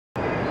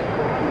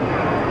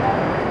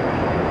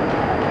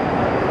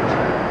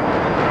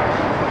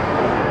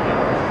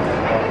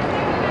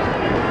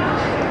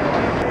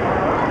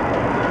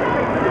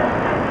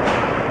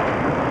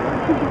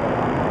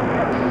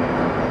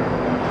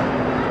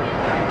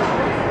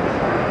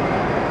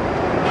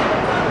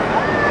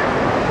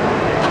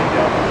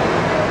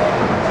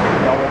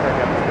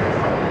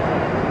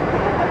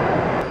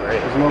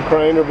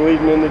crying or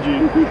bleeding in the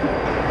Jeep.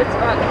 It's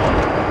fun.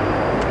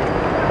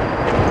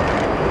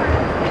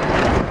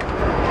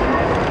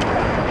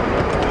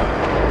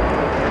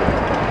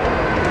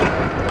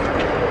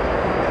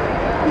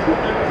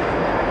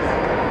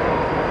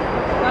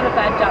 Not a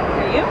bad job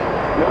for you.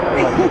 No, I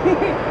like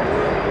it.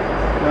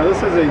 Now this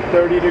is a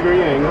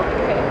 30-degree angle.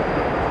 Okay.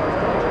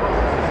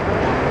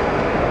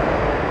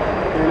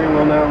 And it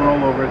will now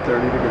roll over at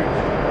 30 degrees.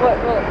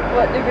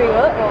 What degree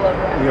will it roll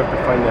over at? You have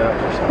to find that out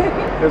yourself.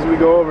 As we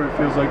go over, it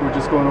feels like we're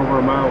just going over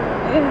a mile.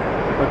 Yeah.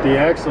 But the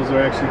axles are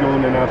actually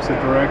going in opposite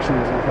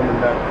directions and coming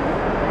back.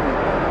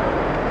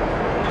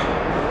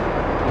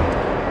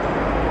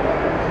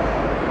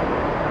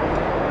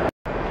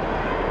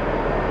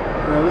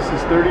 Now this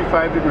is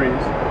 35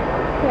 degrees,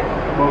 Okay.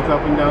 both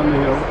up and down the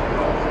hill.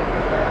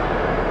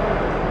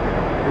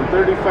 And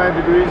 35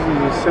 degrees is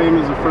the same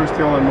as the first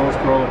hill on most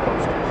roller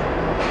coasters.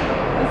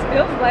 This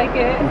feels like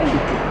it.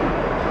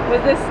 Was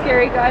this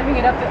scary driving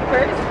it up at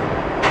first?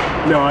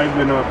 No, I've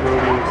been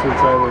off-roading since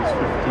I was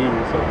 15,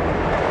 so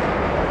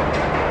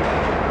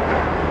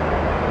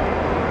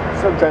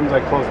sometimes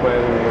I close my eyes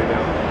on the way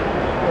down.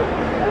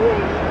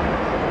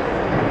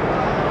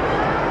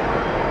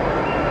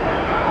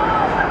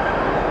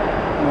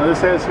 Now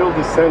this has hill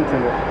descent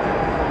in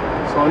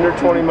it. So under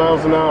 20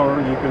 miles an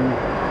hour you can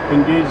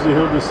engage the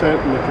hill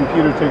descent and the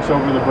computer takes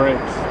over the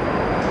brakes.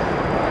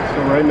 So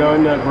right now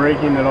I'm not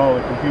braking at all,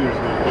 the computer's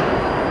doing.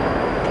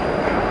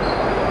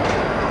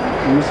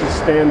 And this is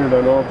standard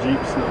on all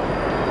Jeeps now.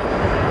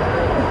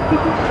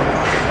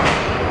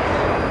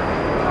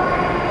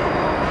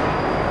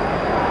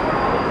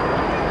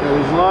 Now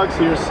these logs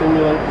here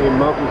simulate a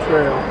mountain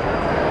trail.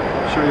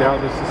 I'll show you how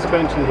the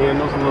suspension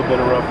handles a little bit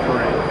of rough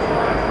terrain.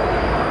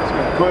 It's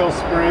got coil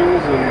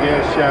springs and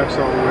gas shocks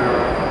all the way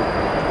around.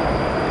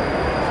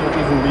 So it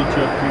doesn't beat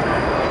you up too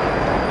bad.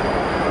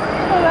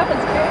 Oh, that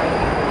was great.